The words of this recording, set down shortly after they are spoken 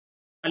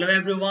Hello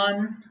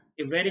everyone,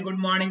 a very good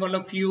morning all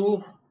of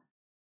you.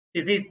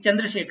 This is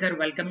Chandrashekhar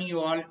welcoming you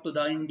all to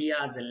the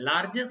India's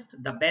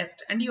largest, the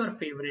best and your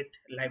favorite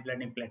live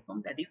learning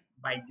platform, that is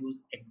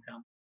BYJU'S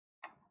Exam.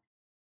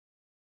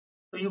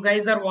 So you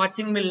guys are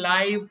watching me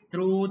live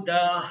through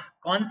the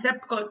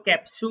concept called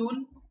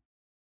Capsule,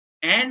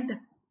 and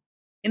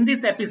in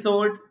this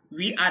episode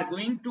we are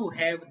going to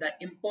have the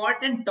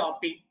important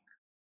topic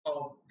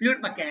of fluid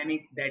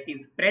mechanics, that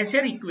is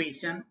pressure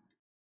equation,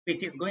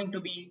 which is going to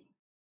be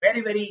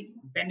very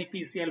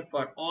beneficial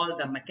for all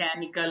the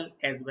mechanical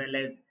as well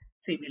as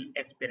civil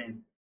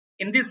aspirants.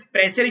 In this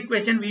pressure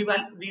equation we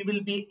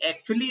will be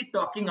actually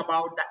talking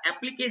about the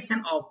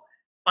application of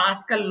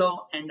Pascal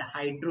law and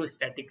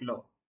hydrostatic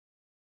law.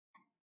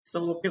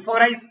 So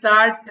before I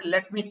start,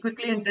 let me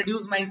quickly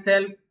introduce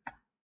myself.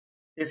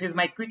 This is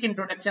my quick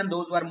introduction.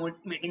 Those who are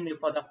meeting me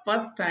for the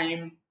first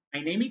time,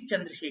 my name is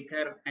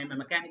Chandrashekhar. I am a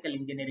mechanical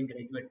engineering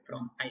graduate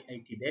from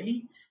IIT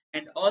Delhi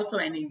and also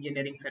an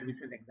engineering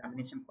services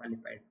examination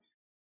qualified.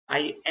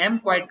 I am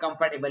quite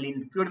comfortable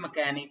in fluid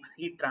mechanics,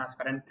 heat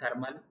transfer and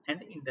thermal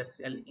and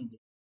industrial engineering.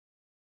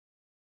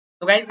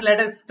 So guys, let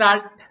us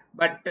start,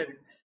 but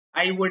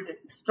I would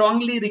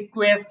strongly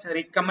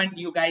recommend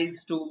you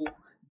guys to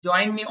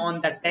join me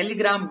on the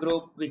Telegram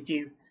group, which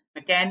is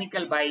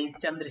Mechanical by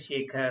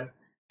Chandrashekhar,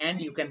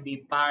 and you can be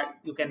part.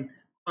 You can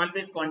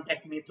always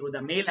contact me through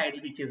the mail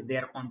ID which is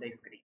there on the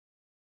screen.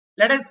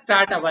 Let us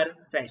start our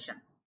session.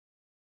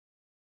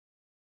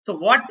 So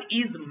what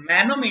is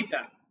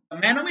manometer? A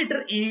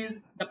manometer is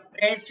the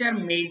pressure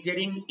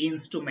measuring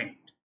instrument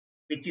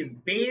which is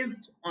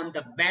based on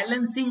the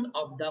balancing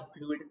of the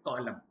fluid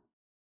column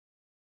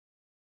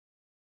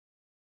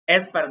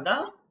as per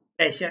the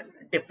pressure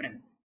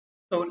difference.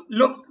 So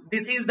look,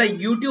 this is the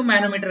U2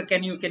 manometer.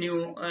 Can you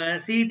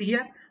see it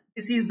here?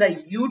 This is the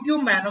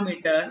U2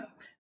 manometer.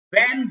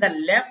 When the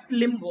left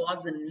limb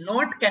was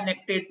not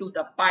connected to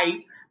the pipe,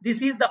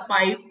 this is the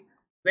pipe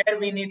where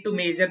we need to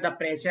measure the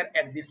pressure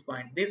at this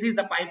point. This is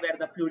the pipe where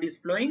the fluid is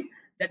flowing.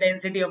 The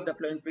density of the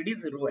flowing fluid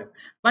is rho f.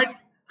 But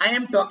I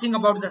am talking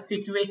about the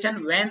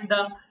situation when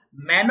the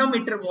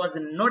manometer was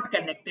not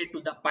connected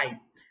to the pipe.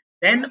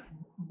 Then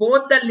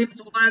both the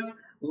limbs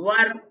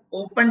were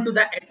open to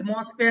the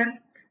atmosphere.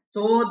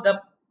 So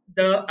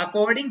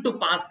according to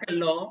Pascal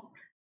law,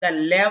 the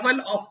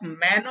level of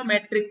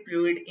manometric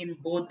fluid in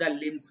both the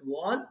limbs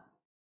was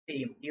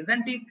same,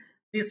 isn't it?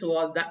 This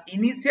was the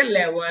initial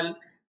level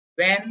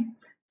when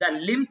the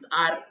limbs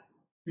are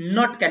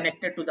not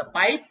connected to the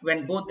pipe,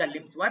 when both the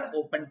limbs were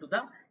open to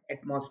the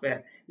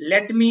atmosphere.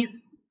 Let me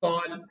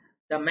call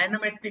the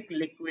manometric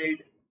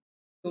liquid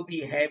to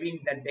be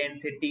having the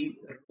density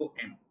rho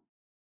m.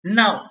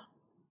 Now,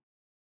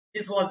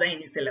 this was the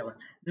initial level.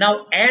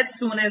 Now, as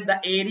soon as the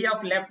area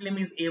of left limb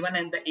is A1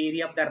 and the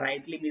area of the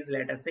right limb is,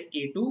 let us say,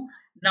 A2.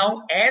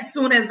 Now, as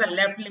soon as the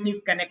left limb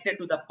is connected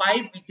to the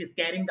pipe which is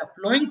carrying the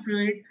flowing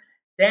fluid,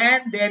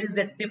 then there is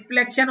a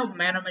deflection of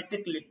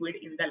manometric liquid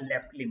in the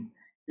left limb.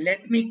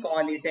 Let me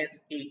call it as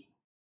A.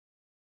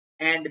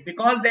 And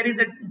because there is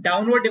a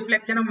downward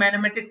deflection of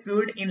manometric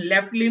fluid in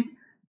left limb,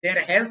 there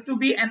has to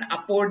be an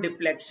upward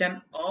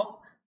deflection of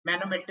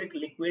manometric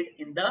liquid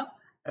in the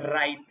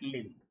right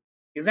limb,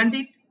 isn't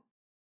it?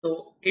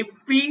 So if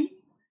we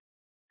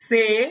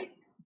say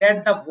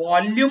that the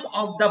volume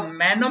of the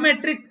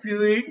manometric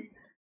fluid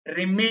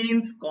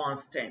remains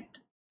constant,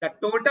 the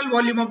total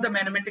volume of the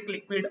manometric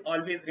liquid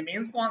always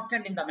remains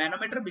constant in the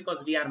manometer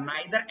because we are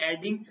neither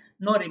adding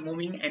nor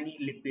removing any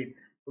liquid.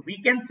 So we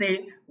can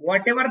say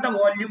whatever the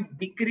volume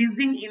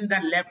decreasing in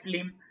the left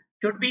limb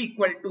should be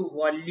equal to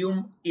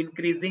volume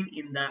increasing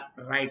in the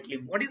right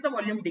limb. What is the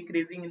volume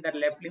decreasing in the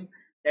left limb?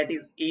 That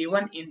is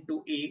A1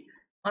 into A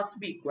must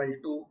be equal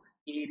to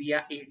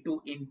area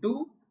A2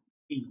 into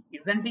B,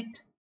 isn't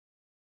it?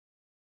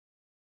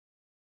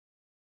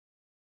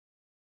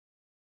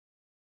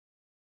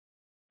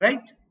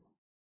 Right?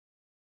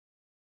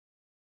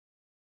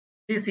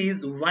 This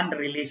is one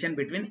relation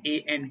between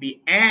A and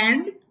B,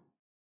 and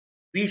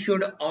we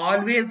should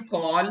always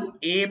call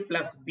A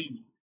plus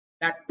B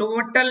the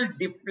total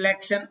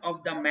deflection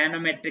of the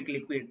manometric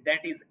liquid.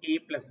 That is A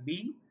plus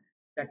B,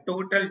 the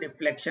total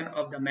deflection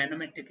of the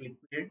manometric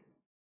liquid.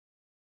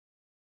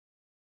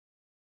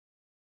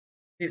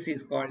 This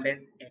is called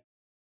as X.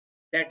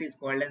 That is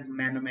called as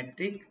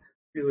manometric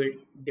fluid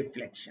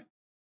deflection.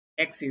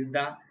 X is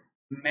the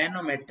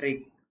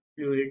manometric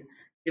fluid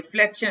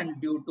deflection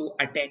due to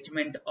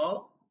attachment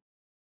of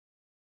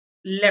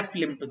left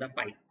limb to the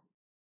pipe.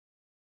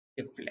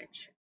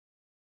 Deflection,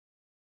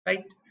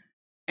 right?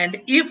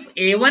 And if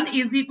A1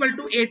 is equal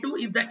to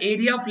A2, if the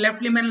area of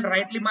left limb and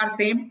right limb are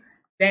same,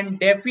 then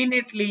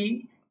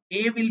definitely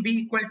A will be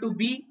equal to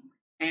B,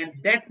 and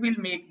that will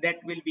be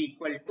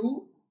equal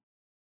to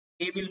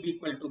A will be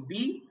equal to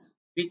B,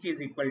 which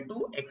is equal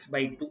to X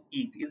by 2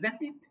 each,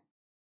 isn't it?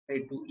 By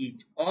 2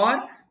 each.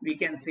 Or we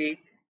can say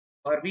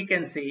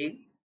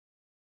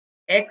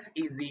X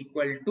is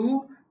equal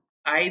to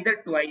either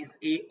twice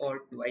A or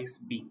twice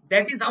B.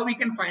 That is how we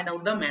can find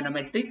out the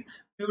manometric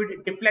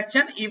fluid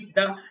deflection. If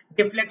the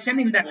deflection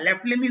in the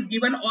left limb is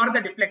given or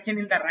the deflection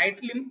in the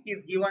right limb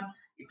is given,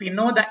 if we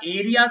know the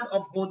areas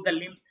of both the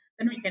limbs,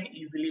 then we can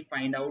easily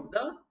find out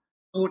the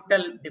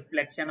total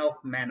deflection of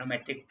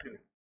manometric fluid.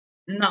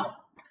 Now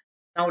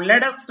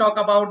let us talk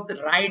about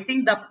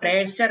writing the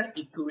pressure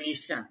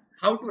equation.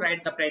 How to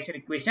write the pressure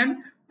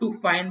equation to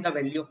find the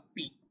value of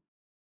P.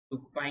 To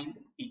find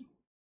P.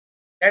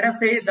 Let us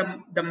say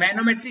the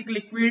manometric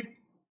liquid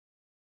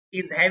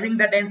is having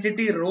the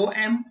density rho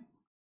m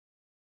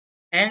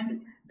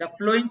and the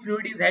flowing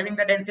fluid is having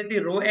the density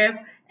rho f,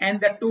 and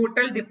the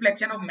total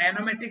deflection of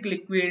manometric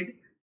liquid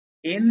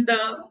in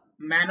the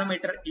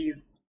manometer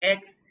is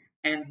x,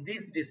 and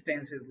this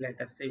distance is, let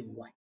us say,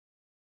 y.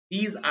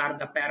 These are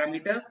the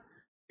parameters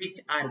which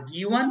are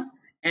given,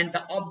 and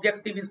the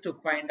objective is to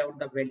find out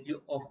the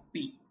value of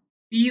P.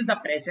 P is the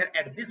pressure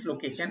at this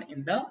location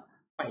in the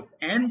pipe,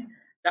 and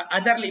the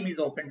other limb is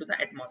open to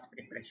the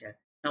atmospheric pressure.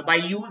 Now, by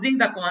using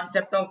the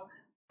concept of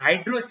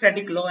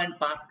hydrostatic law and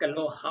Pascal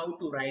law, how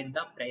to write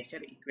the pressure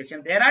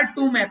equation? There are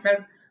two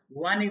methods.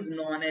 One is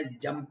known as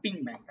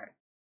jumping method.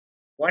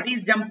 What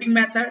is jumping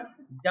method?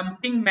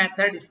 Jumping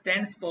method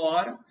stands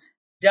for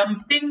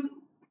jumping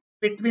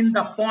between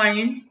the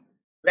points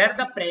where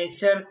the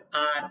pressures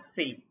are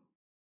same.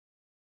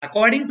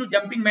 According to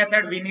jumping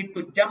method, we need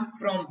to jump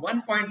from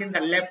one point in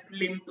the left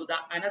limb to the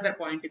another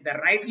point in the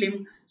right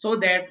limb, so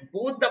that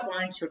both the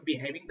points should be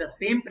having the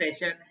same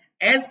pressure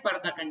as per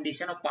the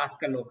condition of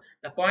Pascal law.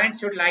 The points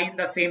should lie in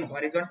the same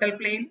horizontal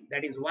plane.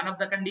 That is one of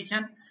the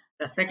condition.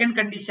 The second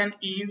condition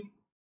is,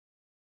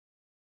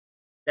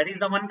 that is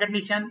the one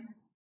condition,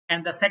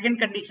 and the second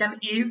condition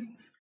is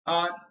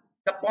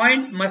the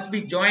points must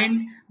be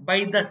joined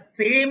by the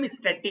same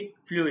static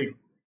fluid.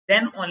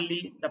 Then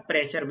only the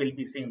pressure will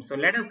be same. So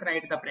let us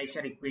write the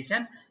pressure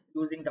equation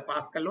using the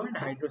Pascal law and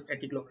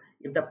hydrostatic law.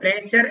 If the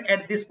pressure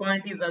at this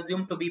point is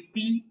assumed to be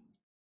P,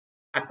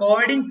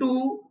 according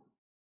to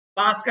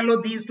Pascal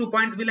law, these 2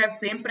 points will have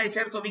same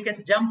pressure, so we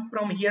can jump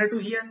from here to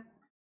here.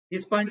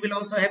 This point will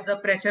also have the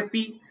pressure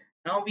P.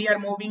 Now we are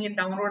moving in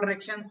downward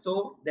direction,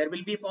 so there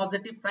will be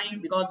positive sign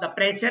because the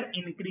pressure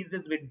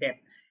increases with depth,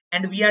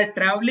 and we are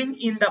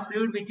traveling in the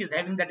fluid which is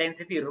having the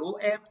density rho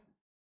f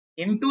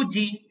into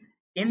g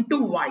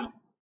into y.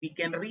 We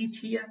can reach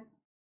here.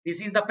 This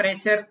is the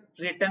pressure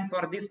written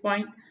for this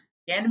point.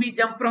 Can we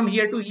jump from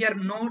here to here?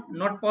 No,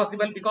 not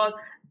possible, because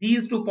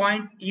these 2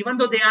 points, even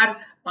though they are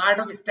part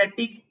of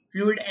static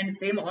fluid and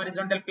same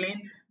horizontal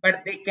plane,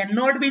 but they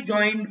cannot be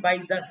joined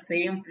by the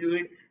same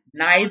fluid,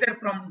 neither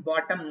from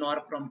bottom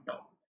nor from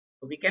top.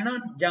 So we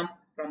cannot jump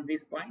from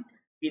this point.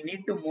 We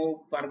need to move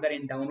further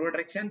in downward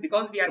direction.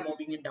 Because we are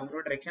moving in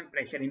downward direction,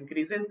 pressure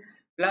increases,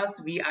 plus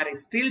we are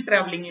still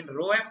traveling in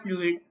rho f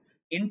fluid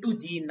into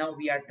g. Now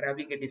we are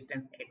traveling a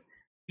distance x.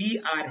 We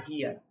are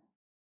here.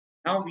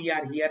 Now we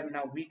are here.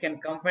 Now we can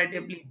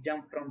comfortably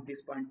jump from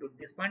this point to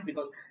this point,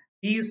 because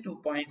these 2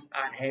 points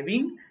are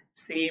having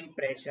same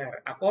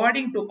pressure.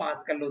 According to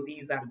Pascal law,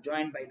 these are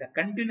joined by the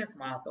continuous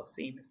mass of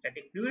same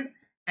static fluid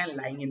and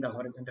lying in the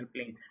horizontal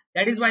plane.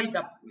 That is why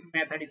the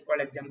method is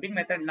called a jumping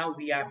method. Now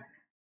we are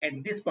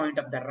at this point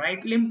of the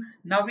right limb.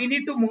 Now we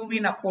need to move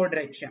in upward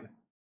direction.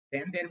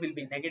 Then there will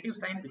be negative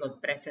sign because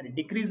pressure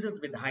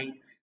decreases with height.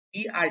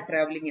 We are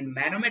traveling in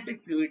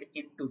manometric fluid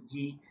into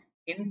g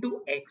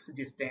into x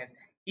distance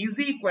is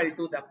equal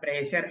to the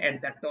pressure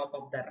at the top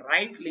of the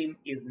right limb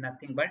is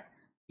nothing but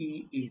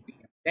PET.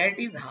 That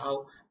is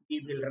how we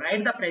will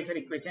write the pressure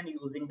equation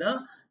using the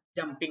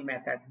jumping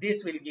method.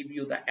 This will give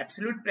you the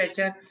absolute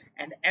pressure,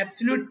 and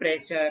absolute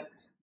pressure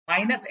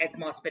minus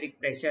atmospheric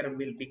pressure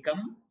will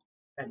become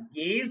the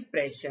gauge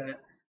pressure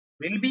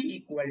will be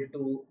equal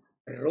to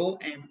rho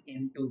m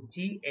into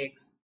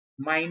gx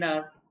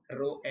minus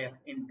rho f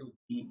into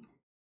g.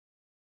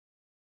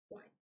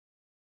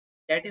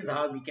 That is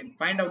how we can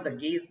find out the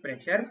gauge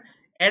pressure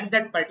at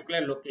that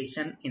particular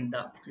location in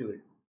the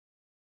fluid.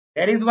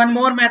 There is one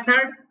more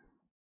method.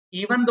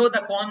 Even though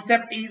the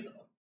concept is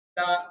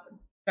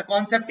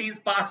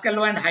Pascal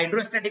law and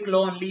hydrostatic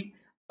law only,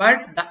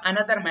 but the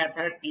another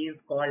method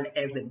is called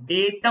as a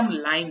datum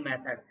line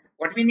method.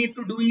 What we need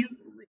to do is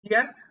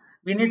here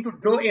we need to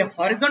draw a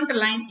horizontal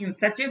line in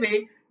such a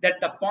way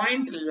that the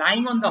point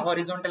lying on the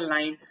horizontal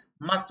line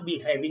must be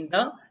having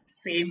the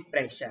same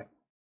pressure.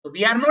 So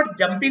we are not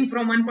jumping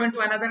from one point to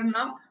another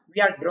now.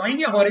 We are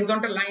drawing a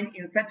horizontal line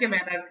in such a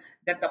manner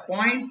that the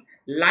points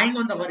lying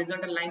on the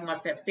horizontal line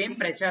must have same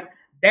pressure.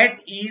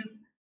 That is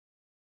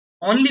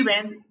only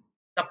when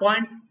the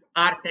points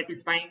are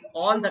satisfying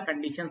all the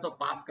conditions of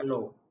Pascal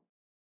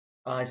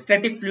law.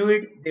 Static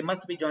fluid, they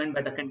must be joined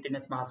by the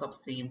continuous mass of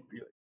same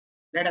fluid.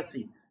 Let us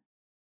see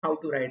how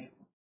to write.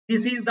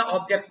 This is the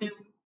objective,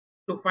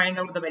 to find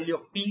out the value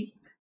of P.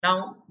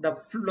 Now the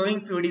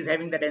flowing fluid is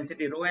having the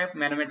density rho f,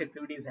 manometric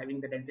fluid is having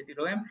the density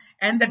rho m,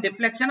 and the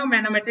deflection of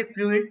manometric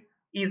fluid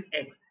is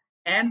x,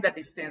 and the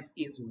distance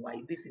is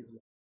y. This is y.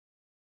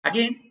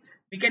 Again,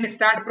 we can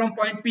start from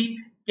point P.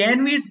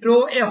 Can we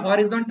draw a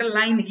horizontal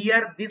line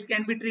here? This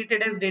can be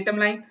treated as datum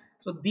line.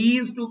 So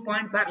these 2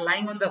 points are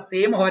lying on the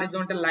same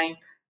horizontal line.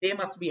 they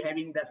must be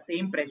having the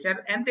same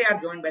pressure and they are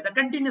joined by the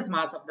continuous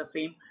mass of the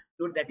same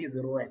fluid, that is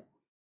rho F.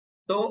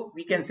 So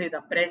we can say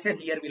the pressure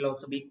here will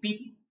also be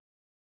P.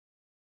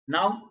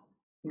 Now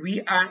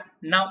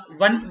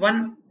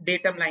one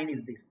datum line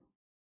is this.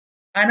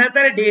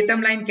 Another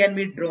datum line can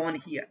be drawn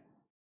here.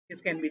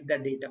 This can be the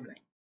datum line,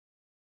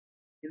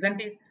 isn't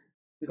it?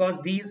 Because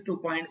these 2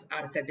 points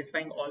are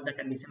satisfying all the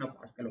condition of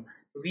Pascal law.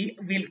 So we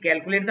will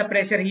calculate the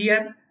pressure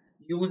here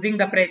using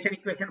the pressure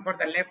equation for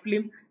the left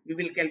limb. We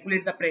will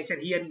calculate the pressure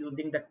here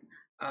using the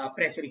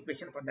pressure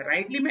equation for the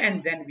right limb,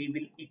 and then we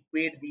will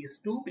equate these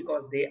two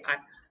because they are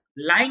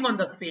lying on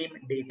the same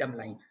datum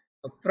line.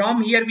 So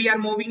from here we are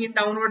moving in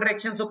downward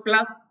direction. So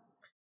plus,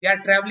 we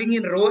are traveling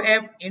in rho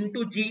F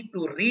into G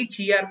to reach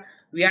here.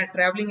 We are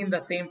traveling in the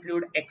same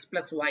fluid X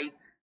plus Y.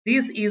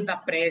 This is the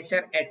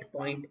pressure at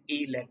point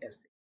A, let us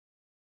say.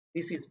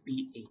 This is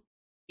PA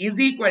is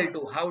equal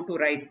to, how to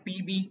write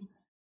PB?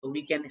 So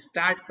we can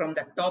start from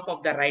the top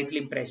of the right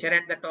limb. Pressure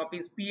at the top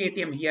is P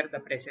atm. Here the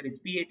pressure is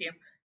P atm.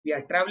 We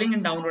are traveling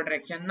in downward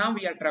direction. Now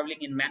we are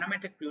traveling in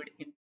manometric fluid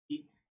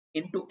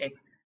into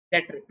X.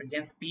 That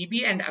represents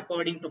PB, and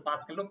according to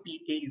Pascal law, PA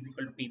is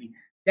equal to PB.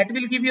 That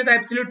will give you the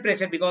absolute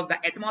pressure because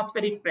the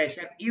atmospheric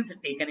pressure is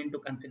taken into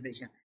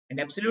consideration. And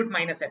absolute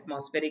minus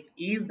atmospheric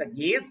is the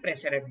gauge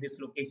pressure at this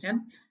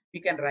location.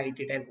 We can write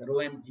it as rho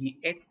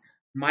mgx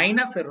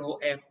minus rho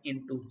f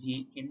into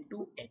g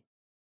into x.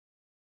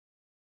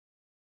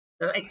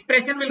 The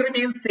expression will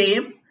remain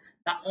same.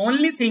 The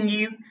only thing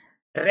is,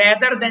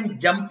 rather than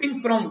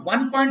jumping from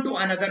one point to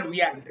another,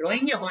 we are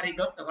drawing a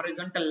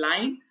horizontal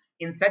line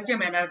in such a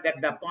manner that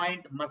the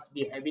point must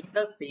be having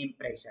the same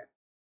pressure.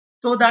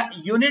 So the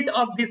unit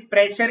of this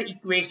pressure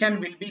equation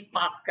will be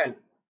Pascal,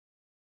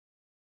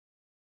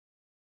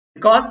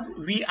 because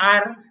we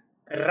are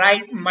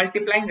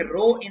multiplying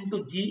rho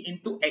into G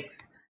into X.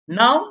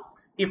 Now,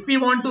 if we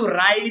want to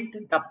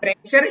write the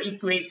pressure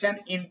equation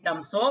in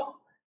terms of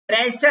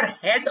pressure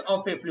head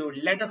of a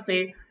fluid, let us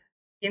say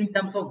in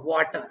terms of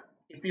water,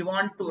 if we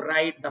want to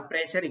write the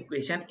pressure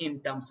equation in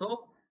terms of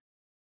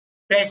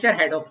pressure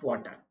head of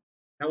water.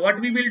 Now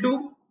what we will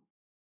do,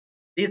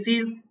 this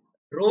is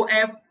rho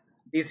F,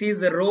 this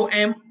is rho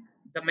M,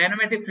 the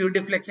manometric fluid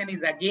deflection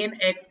is again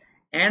X,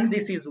 and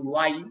this is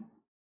Y.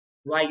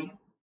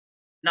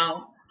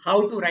 Now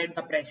how to write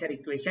the pressure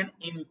equation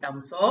in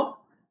terms of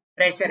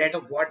pressure head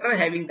of water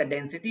having the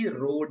density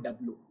rho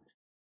W.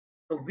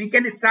 So we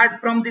can start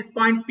from this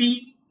point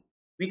P,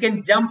 we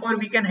can jump or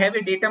we can have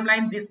a datum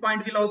line. This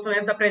point will also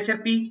have the pressure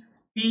P.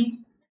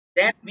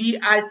 Then we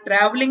are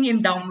traveling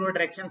in downward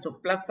direction, so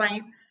plus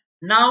sign.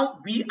 Now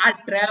we are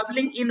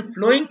traveling in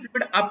flowing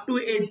fluid up to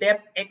a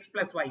depth X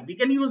plus Y. We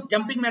can use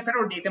jumping method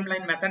or datum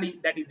line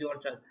method, that is your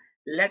choice.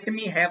 Let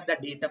me have the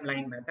datum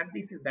line method.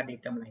 This is the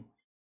datum line.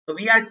 So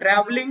we are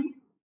traveling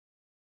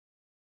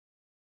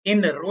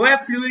in rho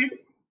F fluid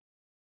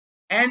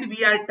and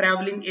we are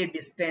traveling a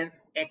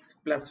distance X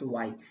plus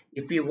Y.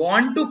 If we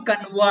want to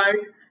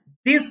convert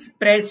this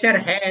pressure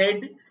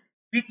head,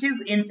 which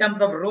is in terms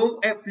of rho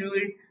F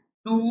fluid,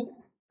 to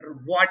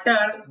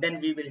water,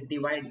 then we will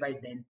divide by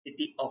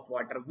density of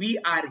water. We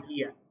are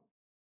here.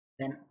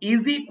 Then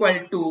is equal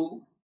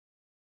to,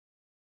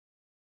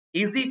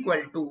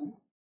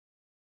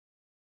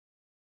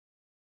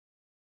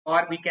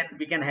 or we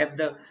can have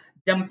the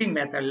jumping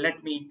method.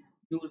 Let me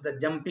use the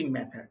jumping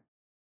method.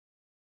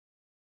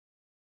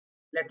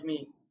 Let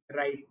me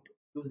write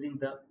using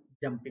the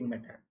jumping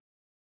method.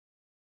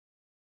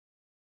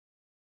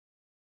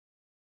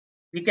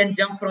 We can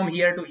jump from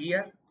here to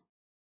here.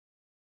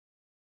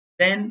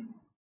 Then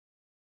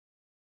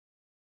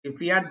if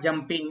we are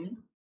jumping,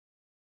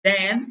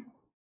 then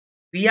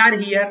we are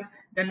here.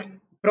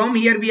 Then from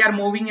here we are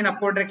moving in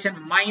upward direction,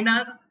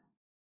 minus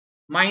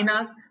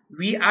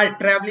we are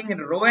traveling in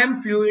rho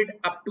m fluid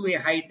up to a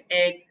height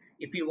X.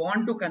 If you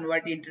want to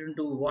convert it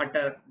into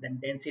water, then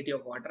density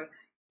of water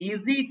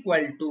is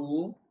equal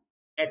to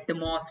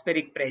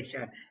atmospheric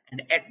pressure,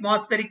 and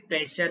atmospheric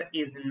pressure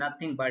is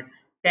nothing but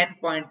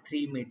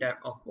 10.3 meter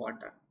of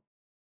water.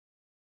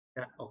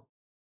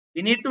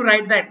 We need to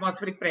write the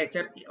atmospheric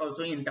pressure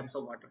also in terms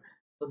of water.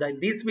 So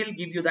this will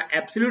give you the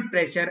absolute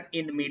pressure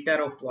in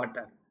meter of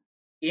water.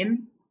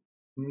 And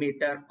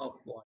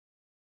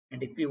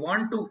if we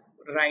want to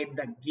write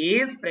the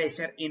gauge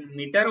pressure in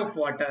meter of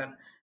water,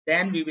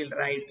 then we will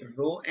write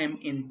rho m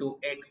into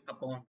X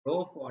upon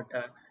rho of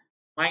water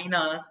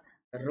minus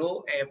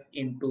rho F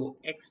into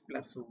X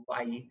plus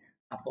Y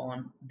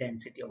upon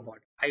density of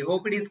water. I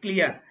hope it is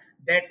clear.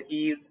 That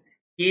is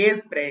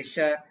gauge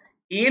pressure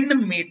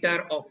in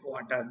meter of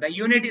water. The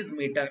unit is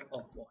meter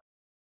of water.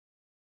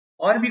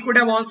 Or we could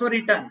have also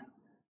written,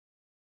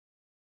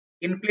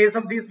 in place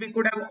of this, we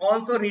could have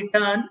also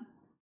written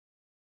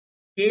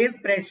gauge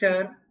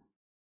pressure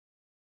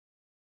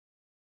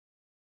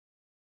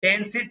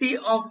density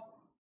of,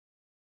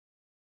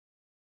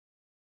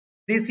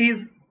 this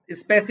is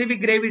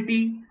specific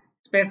gravity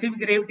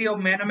of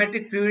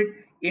manometric fluid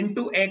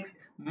into X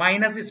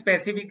minus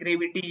specific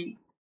gravity.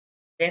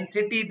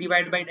 Density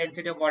divided by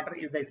density of water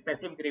is the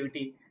specific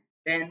gravity.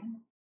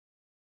 Then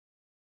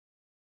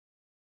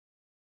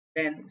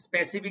then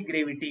specific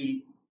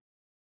gravity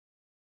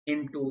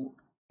into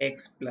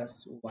x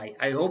plus y.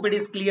 I hope it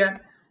is clear.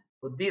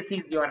 So this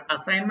is your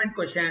assignment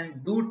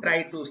question. Do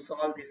try to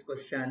solve this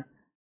question.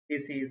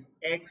 This is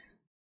x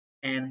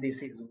and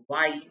this is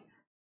y.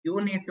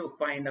 You need to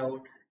find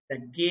out the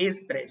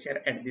gauge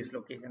pressure at this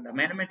location. The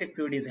manometric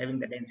fluid is having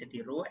the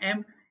density rho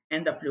m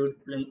and the flowing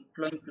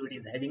fluid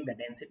is having the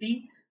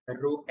density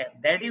rho f.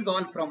 That is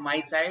all from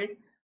my side.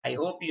 I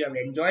hope you have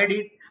enjoyed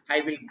it.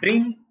 I will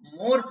bring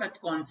more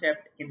such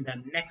concept in the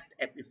next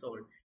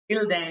episode.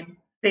 Till then,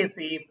 stay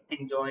safe,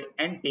 enjoy,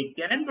 and take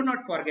care. And do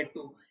not forget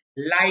to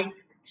like,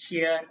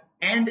 share,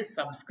 and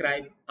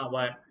subscribe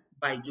our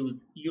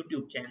BYJU'S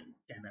YouTube channel.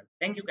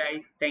 Thank you,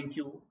 guys. Thank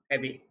you.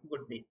 Have a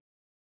good day.